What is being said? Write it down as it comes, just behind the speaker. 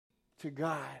to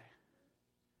God.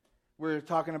 We were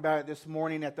talking about it this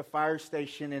morning at the fire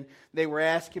station, and they were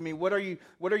asking me, what is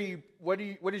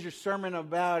your sermon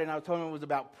about? And I told them it was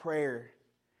about prayer.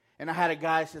 And I had a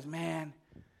guy that says, man,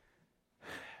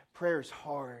 prayer is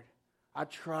hard. I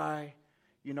try.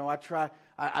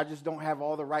 I just don't have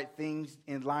all the right things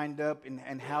lined up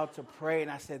and how to pray. And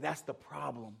I said, that's the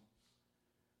problem.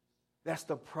 That's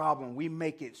the problem. We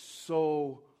make it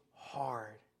so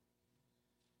hard.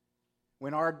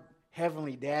 When our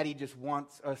Heavenly Daddy just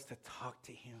wants us to talk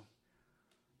to Him.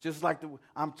 Just like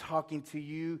I'm talking to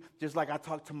you, just like I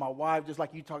talk to my wife, just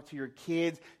like you talk to your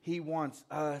kids, He wants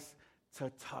us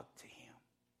to talk to Him.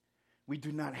 We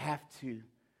do not have to.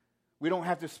 We don't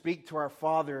have to speak to our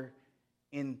Father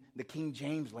in the King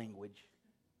James language.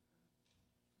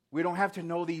 We don't have to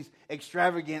know these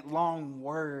extravagant long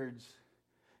words.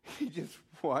 He just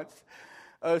wants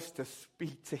us to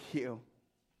speak to Him.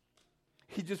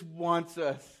 He just wants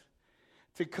us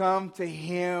to come to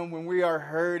Him when we are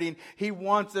hurting. He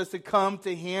wants us to come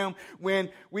to Him when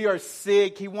we are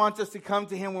sick. He wants us to come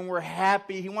to Him when we're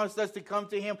happy. He wants us to come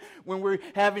to Him when we're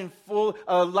having full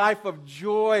life of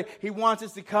joy. He wants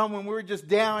us to come when we're just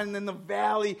down in the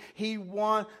valley. He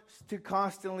wants to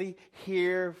constantly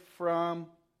hear from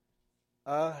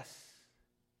us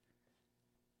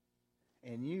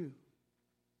and you.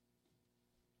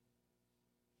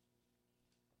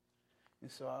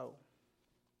 And so,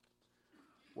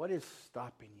 what is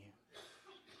stopping you?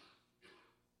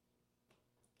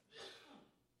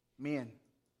 Men,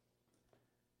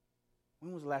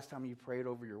 when was the last time you prayed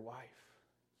over your wife?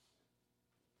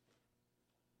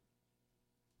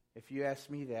 If you ask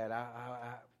me that,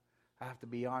 I have to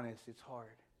be honest, it's hard.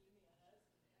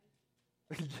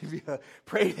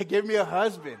 Give me a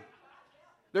husband.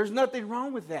 There's nothing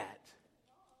wrong with that.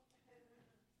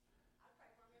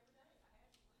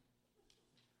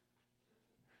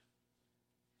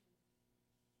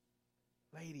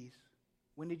 Ladies,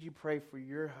 when did you pray for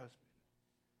your husband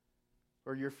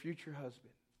or your future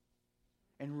husband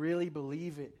and really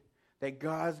believe it, that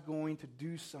God's going to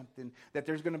do something, that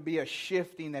there's going to be a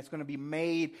shifting that's going to be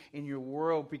made in your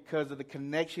world because of the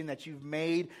connection that you've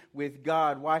made with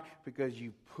God? Why? Because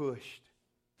you pushed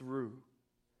through.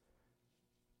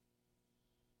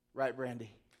 Right,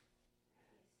 Brandy?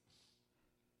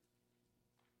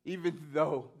 Even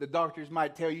though the doctors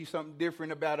might tell you something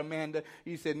different about Amanda,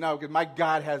 you said, no, because my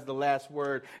God has the last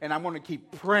word. And I'm going to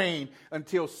keep praying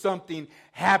until something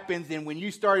happens. And when you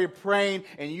started praying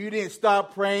and you didn't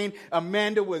stop praying,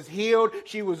 Amanda was healed.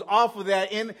 She was off of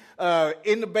that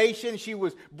intubation. She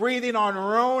was breathing on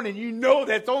her own. And you know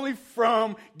that's only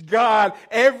from God.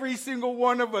 Every single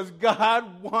one of us,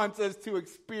 God wants us to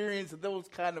experience those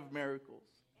kind of miracles.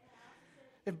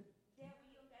 That's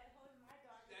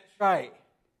right.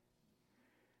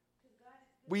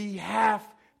 We have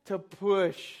to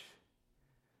push.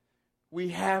 We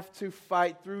have to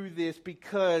fight through this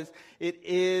because it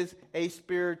is a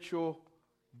spiritual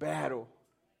battle.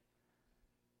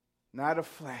 Not a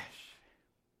flesh.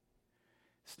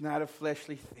 It's not a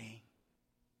fleshly thing.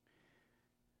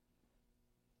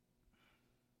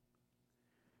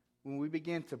 When we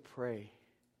begin to pray,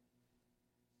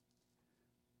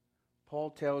 Paul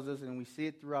tells us, and we see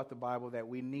it throughout the Bible, that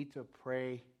we need to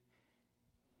pray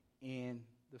in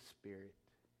the Spirit.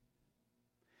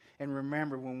 And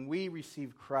remember, when we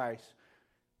receive Christ,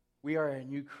 we are a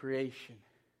new creation.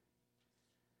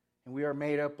 And we are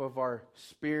made up of our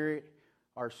spirit,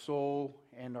 our soul,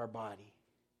 and our body.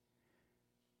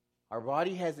 Our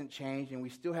body hasn't changed, and we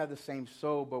still have the same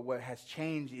soul, but what has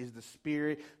changed is the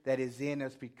Spirit that is in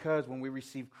us, because when we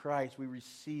receive Christ, we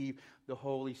receive the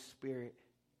Holy Spirit.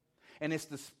 And it's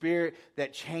the Spirit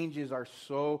that changes our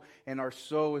soul, and our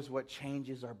soul is what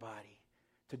changes our body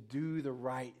to do the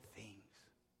right things.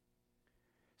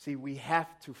 See, we have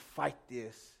to fight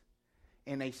this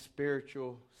in a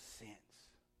spiritual sense,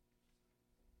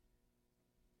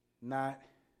 not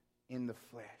in the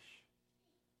flesh.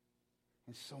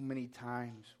 And so many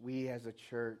times, we as a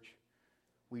church,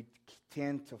 we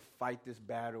tend to fight this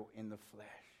battle in the flesh.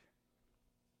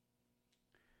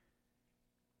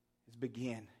 Let's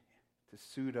begin to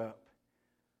suit up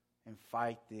and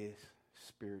fight this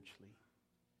spiritually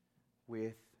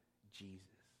with Jesus.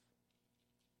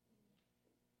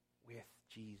 With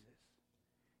Jesus.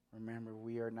 Remember,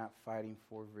 we are not fighting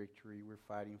for victory. We're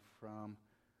fighting from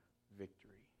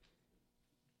victory.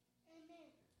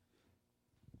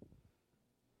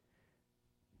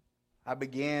 I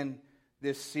began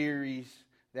this series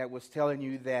that was telling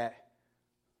you that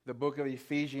the book of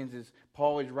Ephesians is,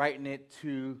 Paul is writing it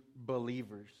to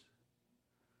believers.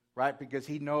 Right? Because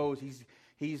he knows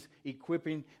he's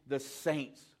equipping the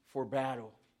saints for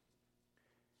battle.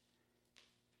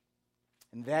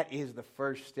 And that is the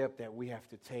first step that we have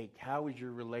to take. How is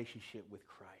your relationship with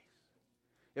Christ?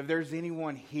 If there's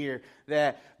anyone here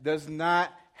that does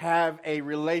not have a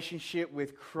relationship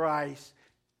with Christ,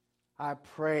 I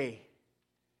pray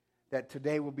that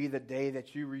today will be the day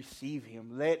that you receive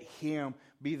Him. Let Him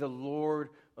be the Lord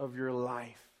of your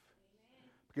life.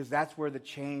 Because that's where the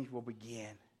change will begin.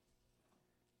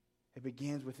 It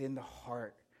begins within the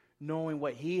heart, knowing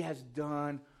what He has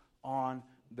done on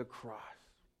the cross.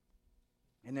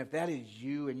 And if that is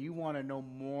you and you want to know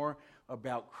more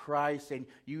about Christ and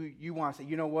you want to say,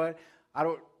 you know what, I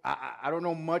don't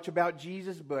know much about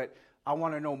Jesus, but I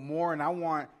want to know more and I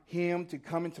want Him to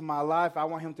come into my life. I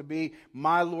want Him to be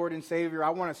my Lord and Savior.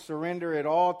 I want to surrender it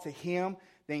all to Him.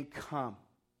 Then come.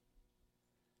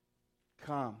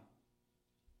 Come.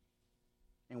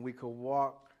 And we could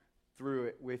walk through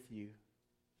it with you.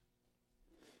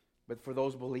 But for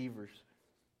those believers,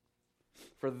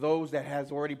 for those that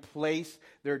has already placed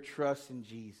their trust in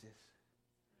Jesus,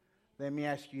 let me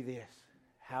ask you this.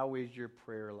 How is your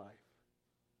prayer life?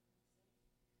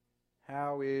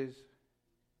 How is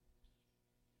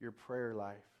your prayer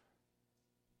life?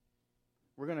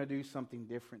 We're going to do something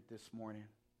different this morning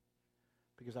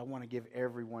because I want to give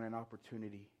everyone an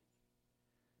opportunity.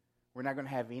 We're not going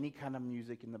to have any kind of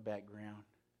music in the background.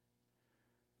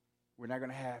 We're not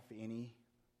going to have any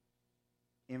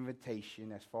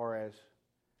invitation as far as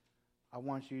I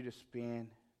want you to spend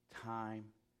time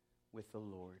with the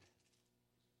Lord.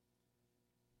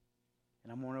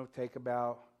 And I'm going to take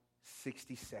about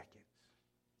 60 seconds.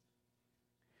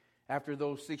 After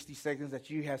those 60 seconds that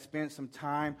you have spent some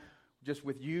time just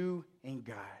with you and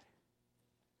God,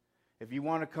 if you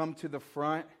want to come to the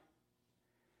front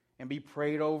and be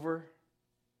prayed over,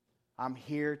 I'm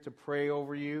here to pray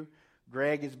over you.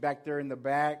 Greg is back there in the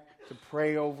back to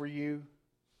pray over you.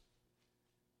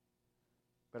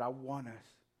 But I want us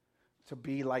to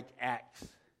be like Acts.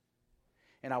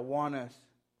 And I want us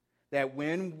that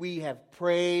when we have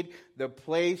prayed, the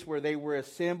place where they were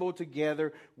assembled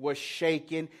together was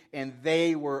shaken, and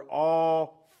they were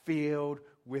all filled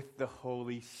with the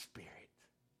Holy Spirit.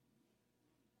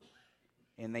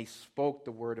 And they spoke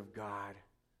the word of God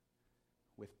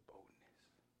with boldness.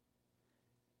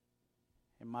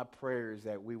 And my prayer is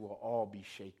that we will all be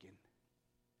shaken.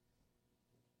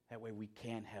 That way we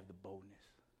can have the boldness.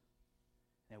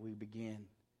 That we begin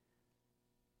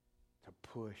to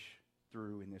push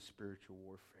through in this spiritual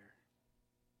warfare.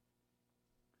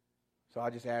 So I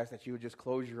just ask that you would just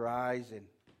close your eyes and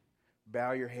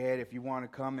bow your head. If you want to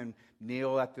come and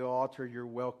kneel at the altar, you're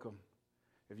welcome.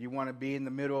 If you want to be in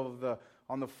the middle of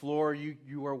on the floor,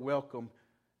 you are welcome.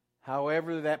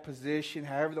 However that position,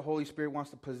 however the Holy Spirit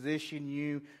wants to position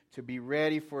you to be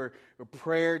ready for a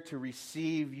prayer to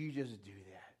receive, you just do that.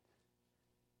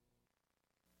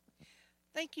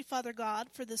 Thank you, Father God,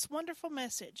 for this wonderful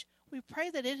message. We pray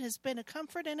that it has been a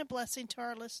comfort and a blessing to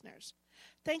our listeners.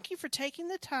 Thank you for taking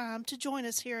the time to join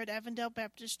us here at Avondale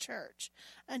Baptist Church.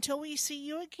 Until we see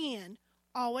you again,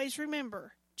 always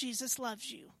remember, Jesus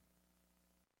loves you.